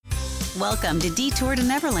Welcome to Detour to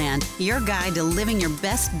Neverland, your guide to living your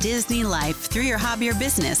best Disney life through your hobby or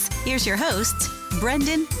business. Here's your hosts,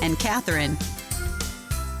 Brendan and Catherine.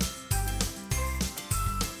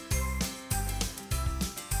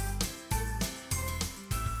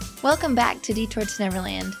 Welcome back to Detour to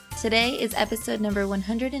Neverland. Today is episode number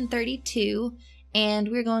 132, and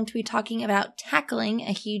we're going to be talking about tackling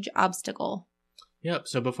a huge obstacle. Yep,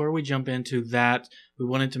 so before we jump into that, we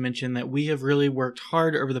wanted to mention that we have really worked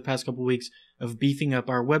hard over the past couple weeks of beefing up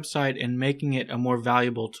our website and making it a more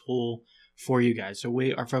valuable tool for you guys. So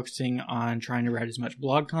we are focusing on trying to write as much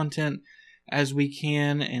blog content as we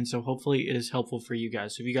can, and so hopefully it is helpful for you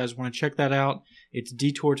guys. So if you guys want to check that out, it's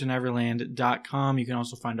detourtoneverland.com. You can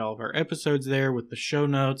also find all of our episodes there with the show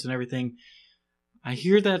notes and everything. I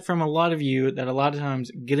hear that from a lot of you, that a lot of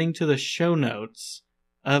times getting to the show notes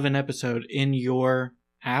of an episode in your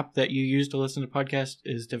app that you use to listen to podcasts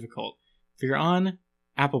is difficult. If you're on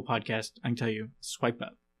Apple Podcast, I can tell you, swipe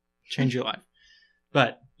up. Change your life.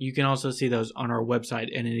 But you can also see those on our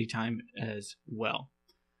website at any time as well.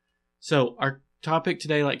 So our topic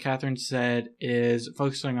today, like Catherine said, is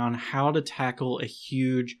focusing on how to tackle a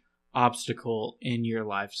huge obstacle in your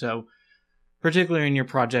life. So particularly in your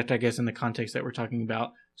project, I guess, in the context that we're talking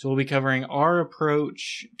about. So we'll be covering our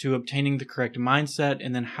approach to obtaining the correct mindset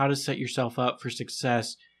and then how to set yourself up for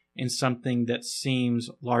success in something that seems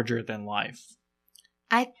larger than life.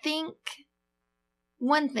 I think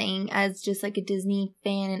one thing, as just like a Disney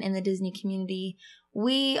fan and in the Disney community,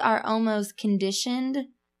 we are almost conditioned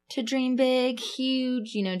to dream big,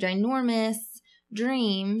 huge, ginormous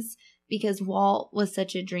dreams because Walt was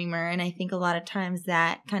such a dreamer. And I think a lot of times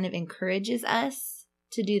that kind of encourages us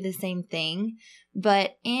to do the same thing.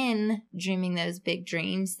 But in dreaming those big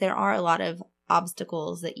dreams, there are a lot of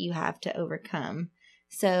obstacles that you have to overcome.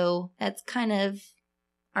 So that's kind of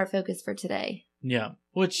our focus for today. Yeah,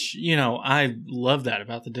 which, I love that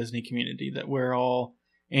about the Disney community, that we're all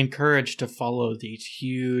encouraged to follow these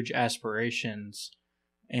huge aspirations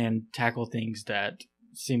and tackle things that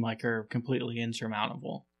seem like are completely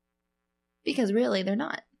insurmountable. Because really, they're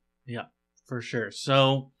not. Yeah, for sure.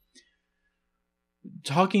 So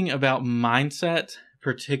talking about mindset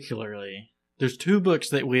particularly, there's two books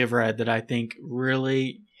that we have read that I think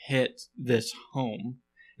really hit this home.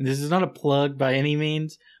 And this is not a plug by any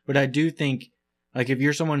means, but I do think, like, if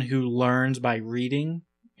you're someone who learns by reading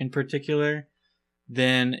in particular,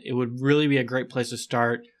 then it would really be a great place to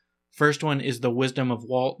start. First one is The Wisdom of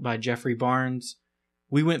Walt by Jeffrey Barnes.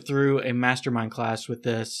 We went through a mastermind class with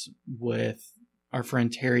this with our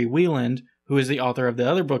friend Terry Wieland, who is the author of the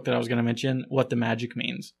other book that I was going to mention, What the Magic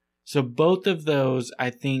Means. So both of those, I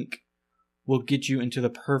think, will get you into the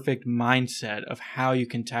perfect mindset of how you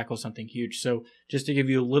can tackle something huge. So just to give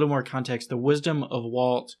you a little more context, The Wisdom of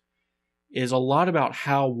Walt is a lot about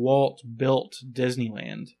how Walt built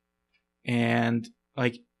Disneyland. And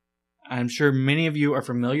I'm sure many of you are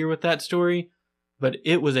familiar with that story, but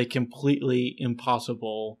it was a completely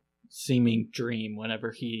impossible seeming dream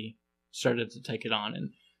whenever he started to take it on. And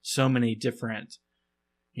so many different,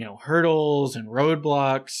 hurdles and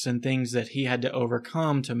roadblocks and things that he had to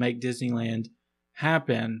overcome to make Disneyland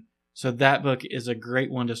happen. So that book is a great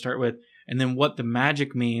one to start with. And then What the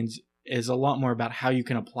Magic Means is a lot more about how you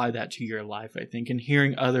can apply that to your life, I think, and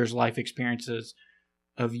hearing others' life experiences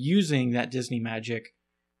of using that Disney magic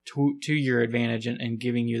to your advantage and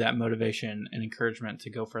giving you that motivation and encouragement to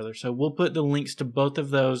go further. So we'll put the links to both of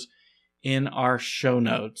those in our show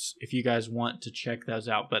notes if you guys want to check those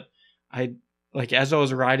out. But as I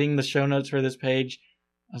was writing the show notes for this page,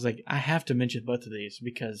 I was like, I have to mention both of these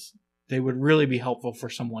because they would really be helpful for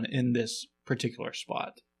someone in this particular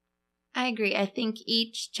spot. I agree. I think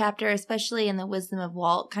each chapter, especially in The Wisdom of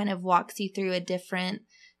Walt, kind of walks you through a different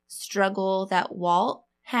struggle that Walt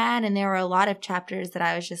had. And there were a lot of chapters that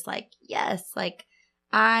I was just like, yes,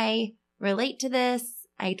 I relate to this.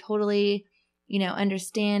 I totally,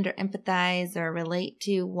 understand or empathize or relate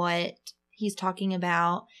to what he's talking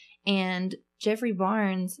about. And Jeffrey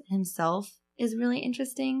Barnes himself is really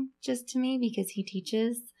interesting just to me because he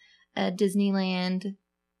teaches a Disneyland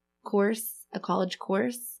course, a college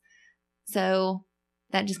course. So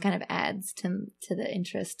that just kind of adds to the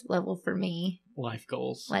interest level for me. Life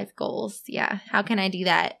goals. Yeah. How can I do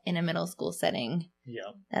that in a middle school setting?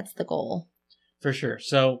 Yeah. That's the goal. For sure.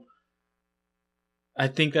 So I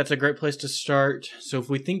think that's a great place to start. So if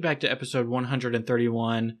we think back to episode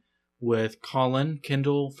 131 with Colin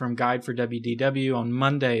Kendall from Guide for WDW on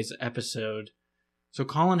Monday's episode. So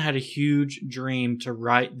Colin had a huge dream to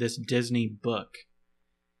write this Disney book.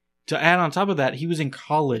 To add on top of that, he was in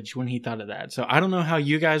college when he thought of that. So I don't know how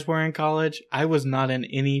you guys were in college. I was not in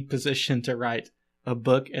any position to write a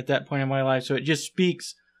book at that point in my life. So it just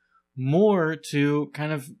speaks more to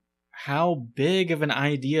kind of how big of an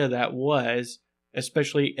idea that was,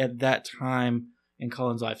 especially at that time in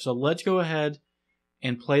Colin's life. So let's go ahead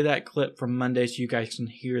and play that clip from Monday so you guys can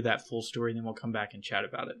hear that full story, and then we'll come back and chat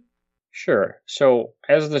about it. Sure. So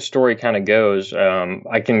as the story kind of goes,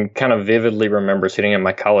 I can kind of vividly remember sitting in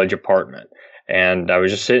my college apartment, and I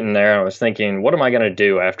was just sitting there and I was thinking, what am I going to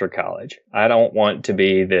do after college? I don't want to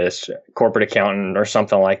be this corporate accountant or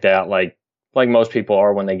something like that, like most people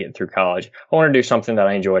are when they get through college. I want to do something that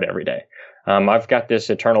I enjoyed every day. I've got this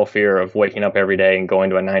eternal fear of waking up every day and going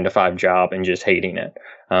to a 9-to-5 job and just hating it.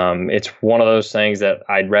 It's one of those things that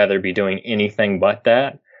I'd rather be doing anything but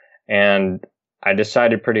that. And I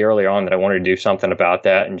decided pretty early on that I wanted to do something about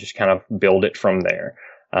that and just kind of build it from there.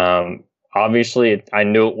 Obviously, I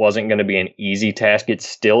knew it wasn't going to be an easy task. It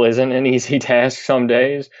still isn't an easy task some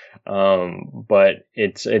days. But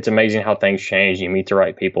it's amazing how things change. You meet the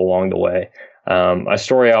right people along the way. A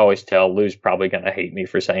story I always tell, Lou's probably going to hate me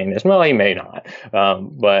for saying this. Well, he may not.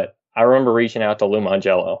 But I remember reaching out to Lou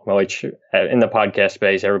Mangello, which in the podcast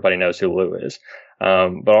space, everybody knows who Lou is.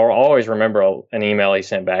 But I'll always remember an email he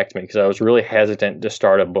sent back to me because I was really hesitant to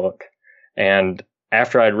start a book. And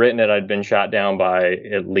after I'd written it, I'd been shot down by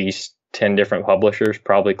at least 10 different publishers,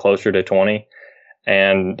 probably closer to 20.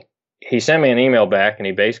 And he sent me an email back and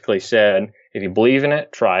he basically said, if you believe in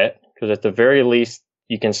it, try it. Because at the very least,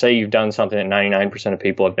 you can say you've done something that 99% of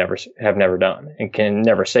people have never done and can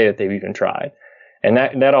never say that they've even tried. And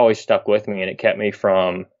that always stuck with me, and it kept me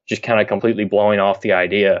from just kind of completely blowing off the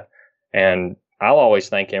idea. And I'll always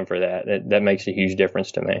thank him for that. That makes a huge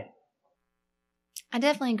difference to me. I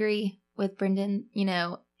definitely agree with Brendan. You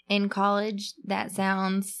know, in college, that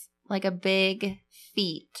sounds like a big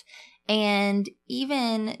feat. And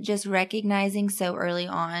even just recognizing so early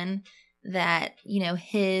on that, you know,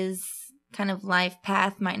 his kind of life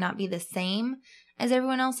path might not be the same as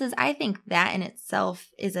everyone else's, I think that in itself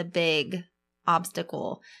is a big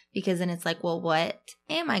obstacle, because then it's like, well, what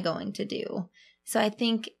am I going to do? So I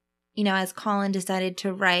think, you know, as Colin decided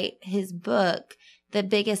to write his book, the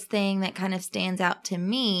biggest thing that kind of stands out to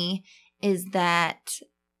me is that,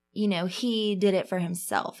 you know, he did it for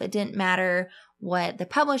himself. It didn't matter what the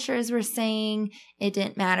publishers were saying. It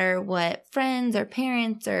didn't matter what friends or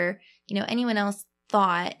parents or, you know, anyone else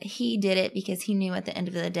thought. He did it because he knew at the end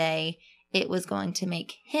of the day it was going to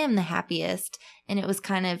make him the happiest. And it was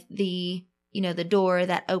kind of the, you know, the door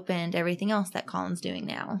that opened everything else that Colin's doing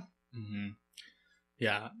now. Mm-hmm.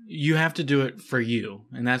 Yeah, you have to do it for you.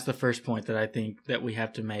 And that's the first point that I think that we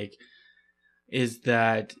have to make, is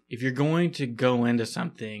that if you're going to go into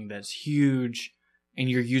something that's huge and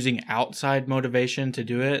you're using outside motivation to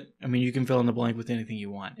do it, I mean, you can fill in the blank with anything you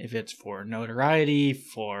want. If it's for notoriety,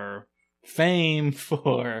 for fame,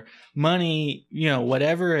 for money, you know,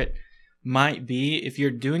 whatever it might be, if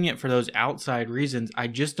you're doing it for those outside reasons, I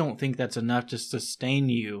just don't think that's enough to sustain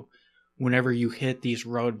you whenever you hit these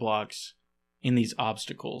roadblocks in these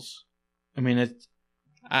obstacles. I mean,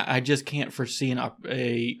 I just can't foresee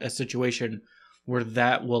a situation where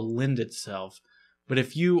that will lend itself. But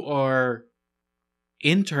if you are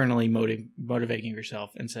internally motivating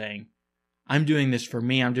yourself and saying, I'm doing this for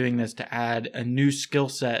me, I'm doing this to add a new skill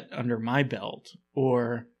set under my belt,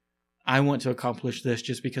 or I want to accomplish this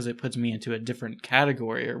just because it puts me into a different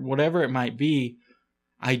category, or whatever it might be,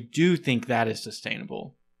 I do think that is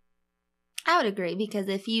sustainable. I would agree, because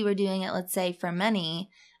if you were doing it, let's say, for money,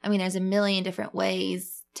 I mean, there's a million different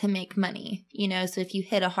ways to make money, you know, so if you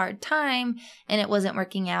hit a hard time and it wasn't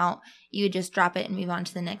working out, you would just drop it and move on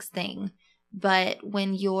to the next thing. But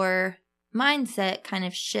when your mindset kind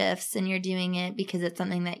of shifts and you're doing it because it's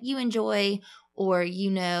something that you enjoy, or you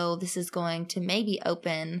know this is going to maybe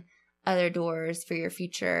open other doors for your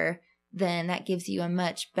future, then that gives you a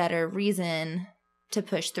much better reason to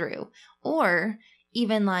push through. Or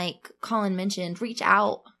even like Colin mentioned, reach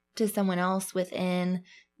out to someone else within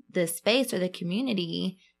the space or the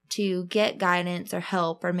community to get guidance or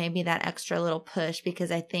help, or maybe that extra little push,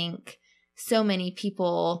 because I think so many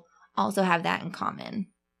people also have that in common.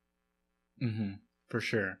 Mm-hmm, for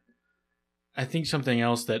sure. I think something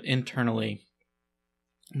else that internally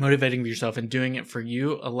motivating yourself and doing it for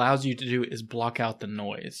you allows you to do is block out the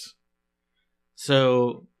noise.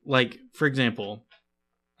 So, like, for example,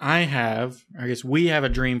 we have a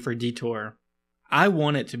dream for Detour. I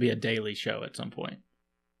want it to be a daily show at some point.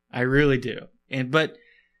 I really do. But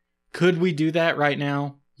could we do that right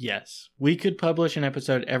now? Yes. We could publish an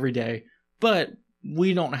episode every day, but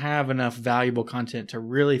we don't have enough valuable content to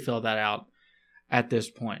really fill that out at this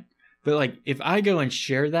point. But like, if I go and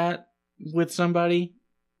share that with somebody,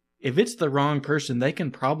 if it's the wrong person, they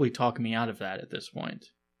can probably talk me out of that at this point.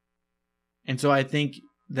 And so I think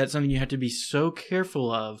that's something you have to be so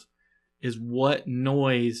careful of, is what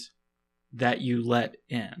noise that you let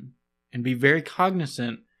in. And be very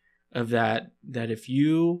cognizant of that if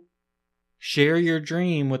you share your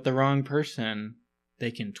dream with the wrong person,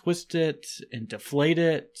 they can twist it and deflate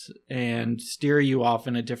it and steer you off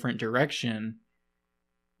in a different direction.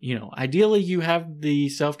 You know, ideally you have the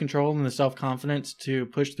self-control and the self-confidence to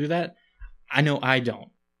push through that. I know I don't,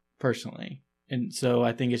 personally. And so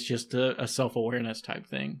I think it's just a self-awareness type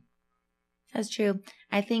thing. That's true.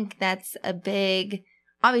 I think that's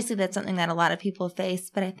obviously that's something that a lot of people face,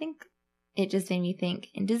 but I think it just made me think,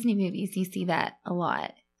 in Disney movies, you see that a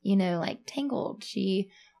lot. You know, like Tangled, she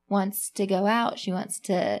wants to go out, she wants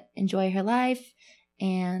to enjoy her life,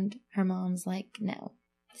 and her mom's like, no.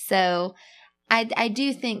 So I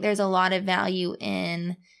do think there's a lot of value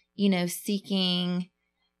in, you know, seeking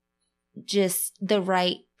just the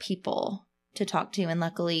right people to talk to. And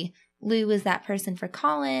luckily, Lou was that person for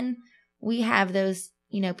Colin. We have those,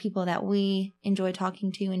 you know, people that we enjoy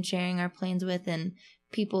talking to and sharing our plans with, and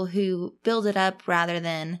people who build it up rather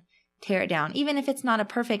than tear it down. Even if it's not a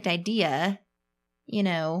perfect idea, you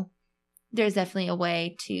know, there's definitely a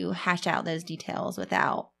way to hash out those details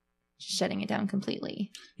without shutting it down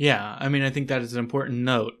completely. Yeah, I mean, I think that is an important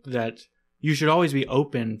note, that you should always be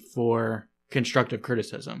open for constructive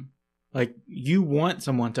criticism. Like, you want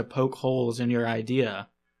someone to poke holes in your idea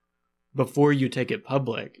before you take it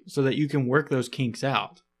public so that you can work those kinks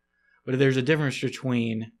out. But there's a difference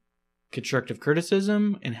between constructive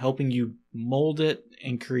criticism and helping you mold it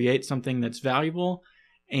and create something that's valuable,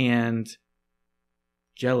 and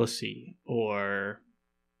jealousy or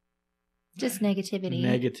just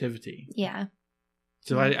negativity. Yeah.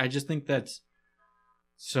 So I just think that's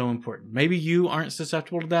so important. Maybe you aren't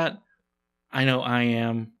susceptible to that. I know I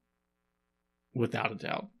am, without a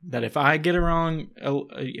doubt. That if I get around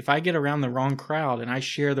the wrong crowd and I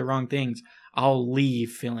share the wrong things, I'll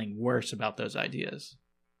leave feeling worse about those ideas.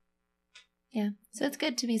 Yeah. So it's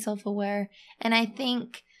good to be self-aware. And I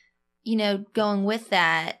think, you know, going with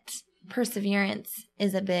that, perseverance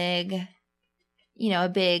is a big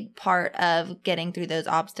part of getting through those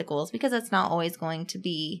obstacles, because it's not always going to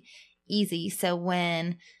be easy. So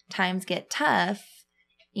when times get tough,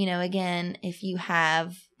 you know, again, if you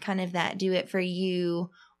have kind of that do it for you,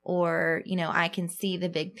 or, you know, I can see the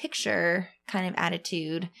big picture kind of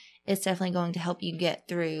attitude, it's definitely going to help you get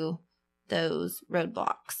through those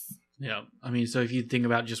roadblocks. Yeah. I mean, so if you think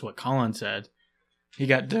about just what Colin said, he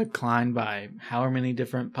got declined by how many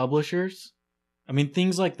different publishers? I mean,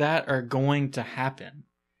 things like that are going to happen.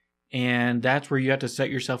 And that's where you have to set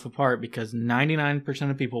yourself apart, because 99%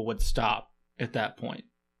 of people would stop at that point.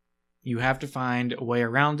 You have to find a way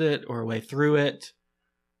around it or a way through it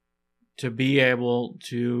to be able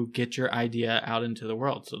to get your idea out into the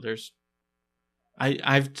world. So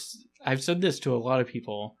I've said this to a lot of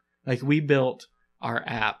people. Like, we built our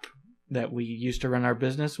app that we used to run our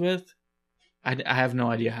business with. I have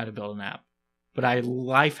no idea how to build an app, but I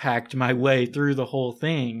life hacked my way through the whole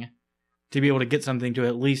thing to be able to get something to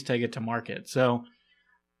at least take it to market. So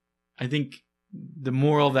I think the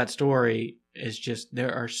moral of that story is just,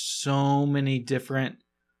 there are so many different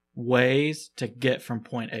ways to get from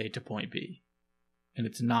point A to point B, and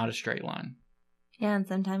it's not a straight line. Yeah, and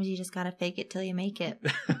sometimes you just gotta fake it till you make it.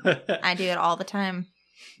 I do it all the time.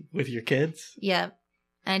 With your kids? Yep.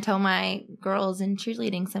 And I tell my girls in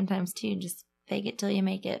cheerleading sometimes too, just fake it till you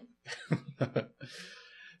make it.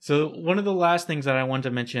 So one of the last things that I want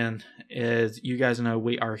to mention is, you guys know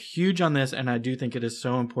we are huge on this, and I do think it is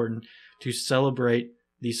so important to celebrate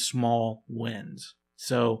these small wins.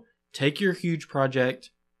 So take your huge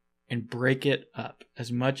project and break it up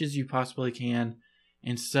as much as you possibly can,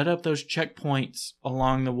 and set up those checkpoints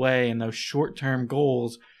along the way and those short-term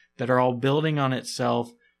goals that are all building on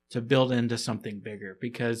itself to build into something bigger.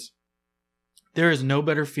 Because there is no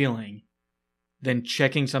better feeling than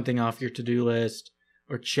checking something off your to-do list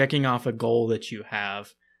or checking off a goal that you have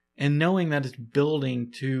and knowing that it's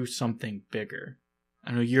building to something bigger.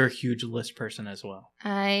 I know you're a huge list person as well.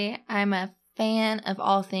 I'm a fan of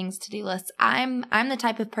all things to-do lists. I'm the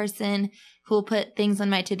type of person who will put things on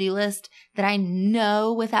my to-do list that I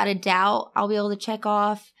know without a doubt I'll be able to check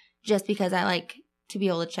off, just because I like to be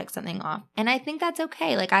able to check something off. And I think that's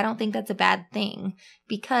okay. Like, I don't think that's a bad thing,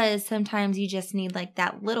 because sometimes you just need like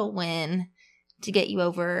that little win to get you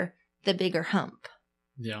over the bigger hump.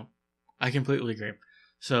 Yeah, I completely agree.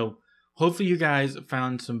 So hopefully you guys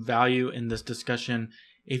found some value in this discussion.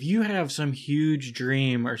 If you have some huge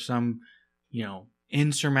dream or some, you know,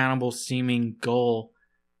 insurmountable seeming goal,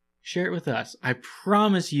 share it with us. I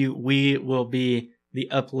promise you we will be the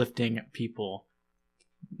uplifting people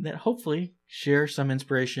that hopefully share some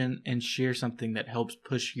inspiration and share something that helps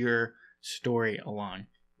push your story along.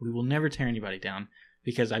 We will never tear anybody down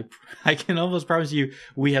because I can almost promise you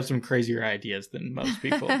we have some crazier ideas than most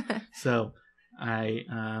people. So I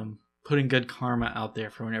putting good karma out there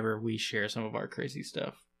for whenever we share some of our crazy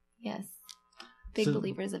stuff. Yes. Big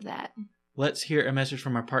believers of that. Let's hear a message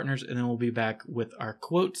from our partners, and then we'll be back with our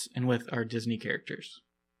quotes and with our Disney characters.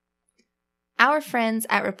 Our friends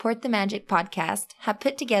at Report the Magic podcast have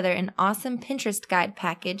put together an awesome Pinterest guide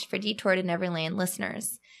package for Detour to Neverland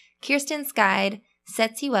listeners. Kirsten's guide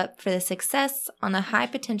sets you up for the success on the high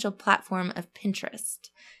potential platform of Pinterest.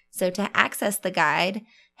 So to access the guide,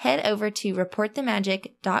 head over to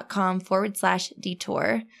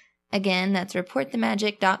reportthemagic.com/detour. Again, that's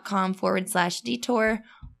reportthemagic.com/detour,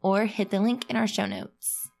 or hit the link in our show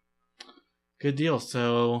notes. Good deal.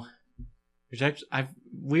 So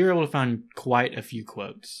we were able to find quite a few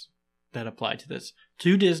quotes that apply to this.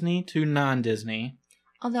 2 Disney, 2 non-Disney.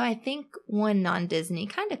 Although I think 1 non-Disney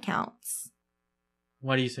kind of counts.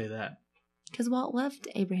 Why do you say that? Because Walt loved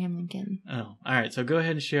Abraham Lincoln. Oh, all right. So go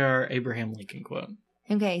ahead and share our Abraham Lincoln quote.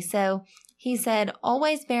 Okay, so he said,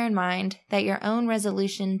 "Always bear in mind that your own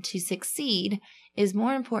resolution to succeed is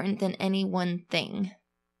more important than any one thing."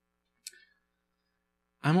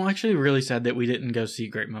 I'm actually really sad that we didn't go see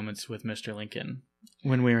Great Moments with Mr. Lincoln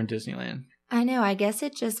when we were in Disneyland. I know. I guess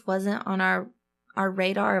it just wasn't on our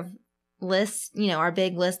radar of list, our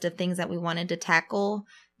big list of things that we wanted to tackle.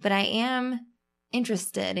 But I am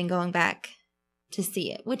interested in going back to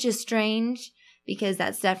see it, which is strange because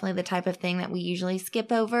that's definitely the type of thing that we usually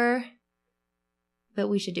skip over. But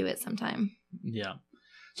we should do it sometime. Yeah.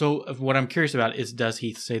 So what I'm curious about is, does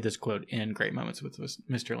he say this quote in Great Moments with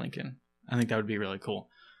Mr. Lincoln? I think that would be really cool.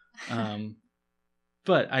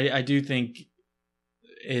 But I do think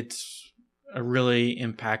it's a really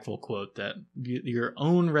impactful quote that your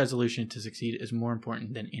own resolution to succeed is more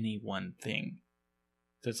important than any one thing.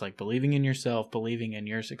 So it's like believing in yourself, believing in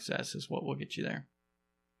your success is what will get you there.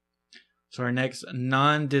 So our next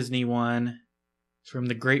non-Disney one is from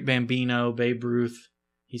the Great Bambino, Babe Ruth.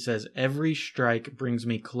 He says, "Every strike brings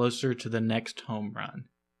me closer to the next home run."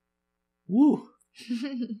 Woo!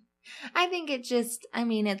 I think it's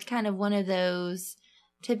kind of one of those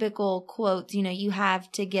typical quotes, you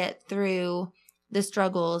have to get through the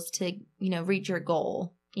struggles to, reach your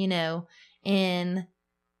goal, and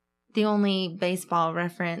the only baseball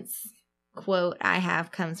reference quote I have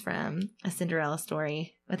comes from A Cinderella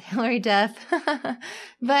Story with Hilary Duff.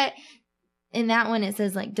 But in that one, it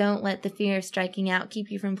says, don't let the fear of striking out keep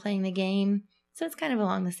you from playing the game. So it's kind of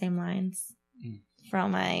along the same lines for all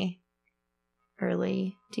my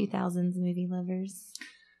early 2000s movie lovers.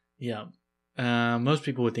 Yeah. Most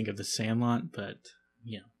people would think of The Sandlot, but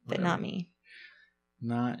yeah. But not me.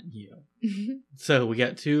 Not you. So we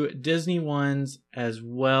got 2 Disney ones as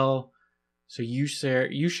well. So you share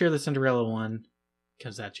the Cinderella one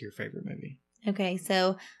because that's your favorite movie. Okay,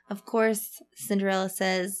 so of course Cinderella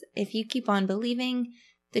says, "If you keep on believing,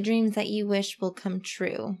 the dreams that you wish will come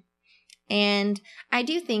true." And I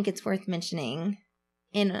do think it's worth mentioning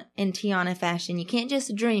in Tiana fashion, you can't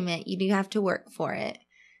just dream it, you do have to work for it.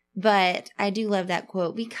 But I do love that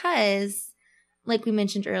quote because, like we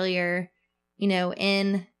mentioned earlier,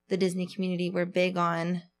 in the Disney community, we're big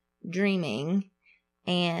on dreaming.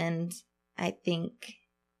 And I think,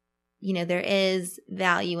 there is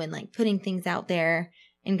value in putting things out there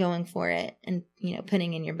and going for it and,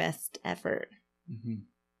 putting in your best effort. Mm-hmm.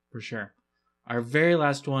 For sure. Our very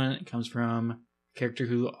last one comes from a character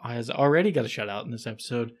who has already got a shout out in this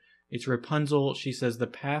episode. It's Rapunzel. She says, "The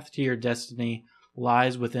path to your destiny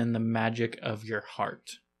lies within the magic of your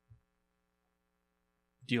heart."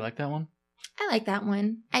 Do you like that one? I like that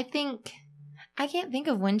one. I can't think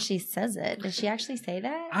of when she says it. Does she actually say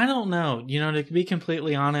that? I don't know. To be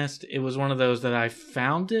completely honest, it was one of those that I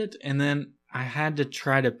found it and then I had to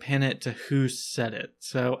try to pin it to who said it.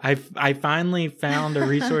 So I finally found a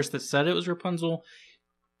resource that said it was Rapunzel.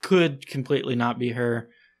 Could completely not be her.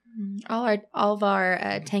 All of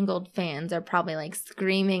our Tangled fans are probably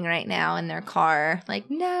screaming right now in their car,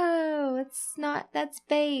 "No, it's not. That's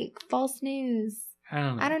fake. False news."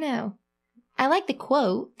 I don't know. I like the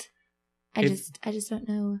quote. I just don't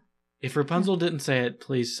know. If Rapunzel didn't say it,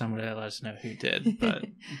 please somebody let us know who did. But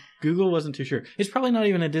Google wasn't too sure. It's probably not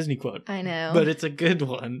even a Disney quote. I know. But it's a good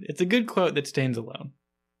one. It's a good quote that stands alone.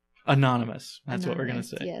 Anonymous. That's what we're going to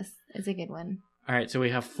say. Yes, it's a good one. All right, so we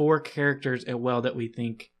have 4 characters that we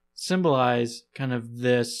think symbolize kind of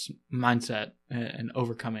this mindset and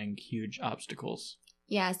overcoming huge obstacles.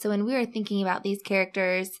 Yeah, so when we were thinking about these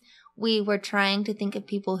characters, we were trying to think of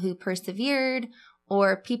people who persevered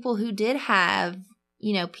or people who did have,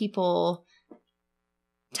 people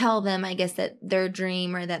tell them, I guess, that their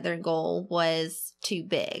dream or that their goal was too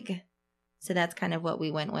big. So that's kind of what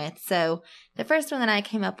we went with. So the first one that I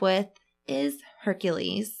came up with is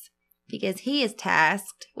Hercules, because he is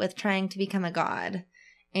tasked with trying to become a god.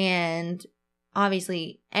 And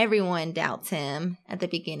obviously everyone doubts him at the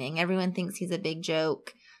beginning. Everyone thinks he's a big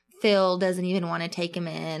joke. Phil doesn't even want to take him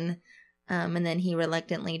in. And then he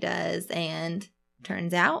reluctantly does. And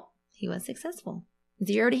turns out he was successful.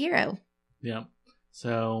 0 to hero. Yeah.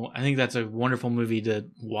 So I think that's a wonderful movie to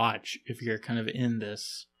watch if you're kind of in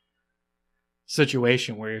this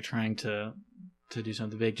situation where you're trying to do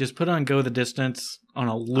something big. Just put on Go the Distance on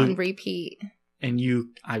a loop. On repeat. And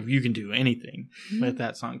you can do anything with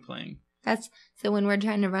that song playing. So when we're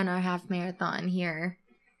trying to run our half marathon here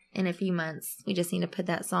in a few months, we just need to put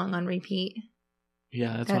that song on repeat.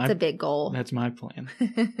 Yeah, that's a big goal. That's my plan.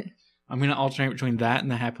 I'm going to alternate between that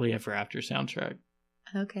and the Happily Ever After soundtrack.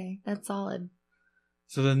 Okay, that's solid.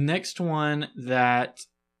 So the next one that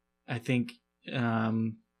I think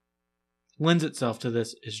lends itself to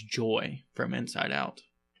this is Joy from Inside Out.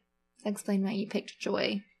 Explain why you picked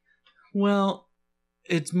Joy. Well,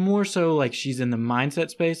 it's more so like she's in the mindset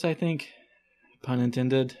space, I think. Pun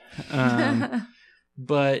intended.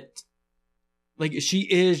 But like she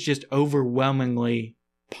is just overwhelmingly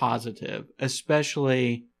positive,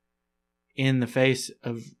 especially in the face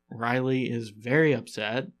of Riley is very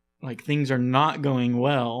upset. Like things are not going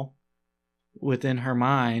well within her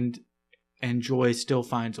mind, and Joy still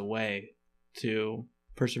finds a way to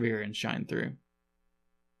persevere and shine through.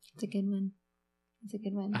 It's a good one.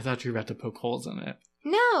 I thought you were about to poke holes in it.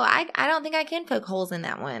 No, I don't think I can poke holes in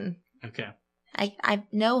that one. Okay. I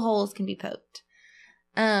no holes can be poked.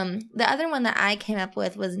 The other one that I came up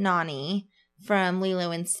with was Nani from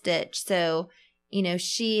Lilo and Stitch. So,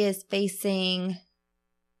 she is facing,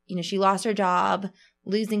 she lost her job,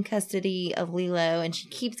 losing custody of Lilo, and she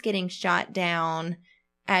keeps getting shot down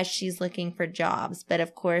as she's looking for jobs. But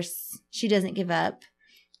of course, she doesn't give up.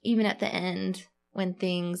 Even at the end, when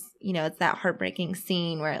things, it's that heartbreaking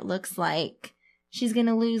scene where it looks like she's going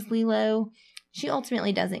to lose Lilo, she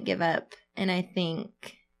ultimately doesn't give up. And I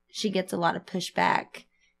think she gets a lot of pushback,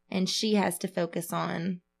 and she has to focus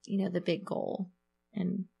on, the big goal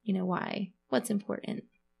and, what's important.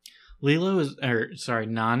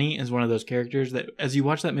 Nani is one of those characters that as you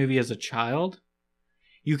watch that movie as a child,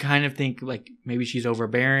 you kind of think like maybe she's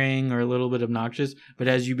overbearing or a little bit obnoxious. But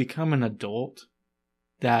as you become an adult,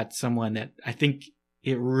 that's someone that I think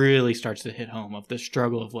it really starts to hit home of the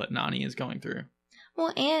struggle of what Nani is going through.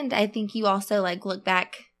 Well, and I think you also look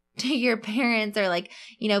back to your parents or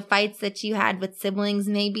fights that you had with siblings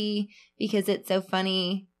maybe, because it's so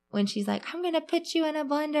funny when she's like, I'm going to put you in a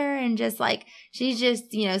blender, and just she's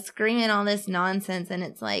just, screaming all this nonsense. And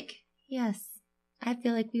it's like, yes, I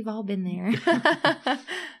feel like we've all been there.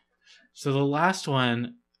 So the last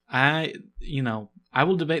one, I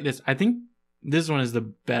will debate this. I think this one is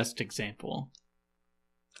the best example.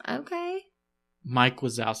 Okay. Mike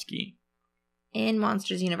Wazowski. In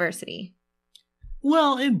Monsters University.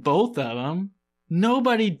 Well, in both of them,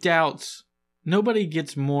 nobody gets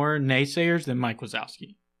more naysayers than Mike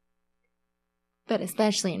Wazowski. But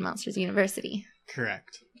especially in Monsters University.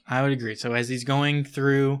 Correct. I would agree. So as he's going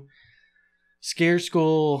through Scare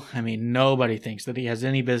School, nobody thinks that he has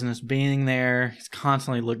any business being there. He's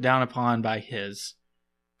constantly looked down upon by his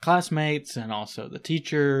classmates and also the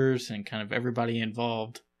teachers and kind of everybody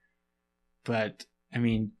involved. But,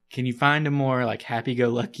 can you find a more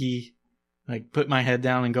happy-go-lucky, put my head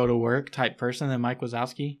down and go to work type person than Mike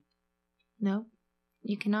Wazowski? No,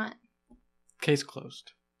 you cannot. Case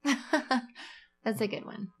closed. That's a good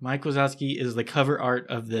one. Mike Wazowski is the cover art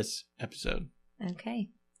of this episode. Okay.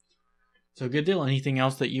 So good deal. Anything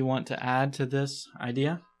else that you want to add to this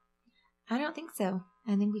idea? I don't think so.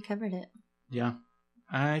 I think we covered it. Yeah.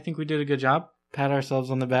 I think we did a good job. Pat ourselves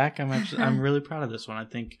on the back. I'm really proud of this one. I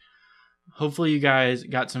think hopefully you guys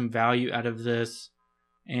got some value out of this.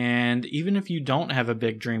 And even if you don't have a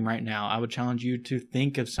big dream right now, I would challenge you to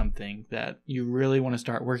think of something that you really want to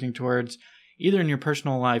start working towards, either in your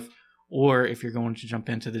personal life or if you're going to jump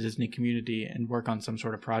into the Disney community and work on some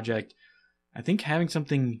sort of project. I think having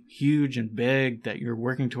something huge and big that you're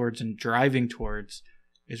working towards and driving towards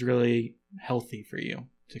is really healthy for you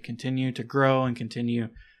to continue to grow and continue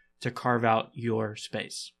to carve out your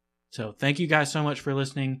space. So thank you guys so much for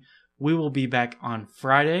listening. We will be back on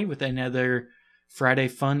Friday with another Friday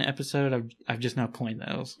Fun episode. I've just now coined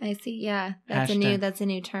those. I see. Yeah, that's a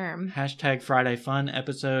new term. # Friday Fun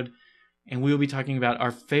episode. and we will be talking about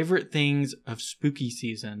our favorite things of spooky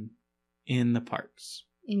season in the parks.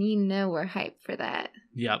 And you know we're hyped for that.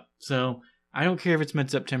 Yep. So I don't care if it's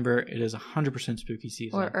mid-September. It is 100% spooky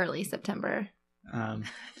season. Or early September.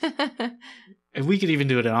 If we could even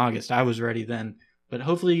do it in August, I was ready then. But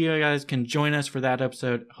hopefully you guys can join us for that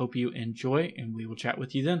episode. Hope you enjoy, and we will chat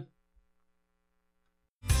with you then.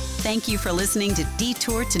 Thank you for listening to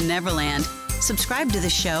Detour to Neverland. Subscribe to the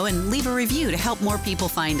show and leave a review to help more people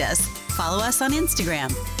find us. Follow us on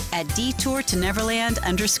Instagram at Detour to Neverland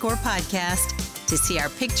 _podcast to see our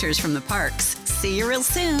pictures from the parks. See you real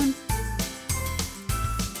soon.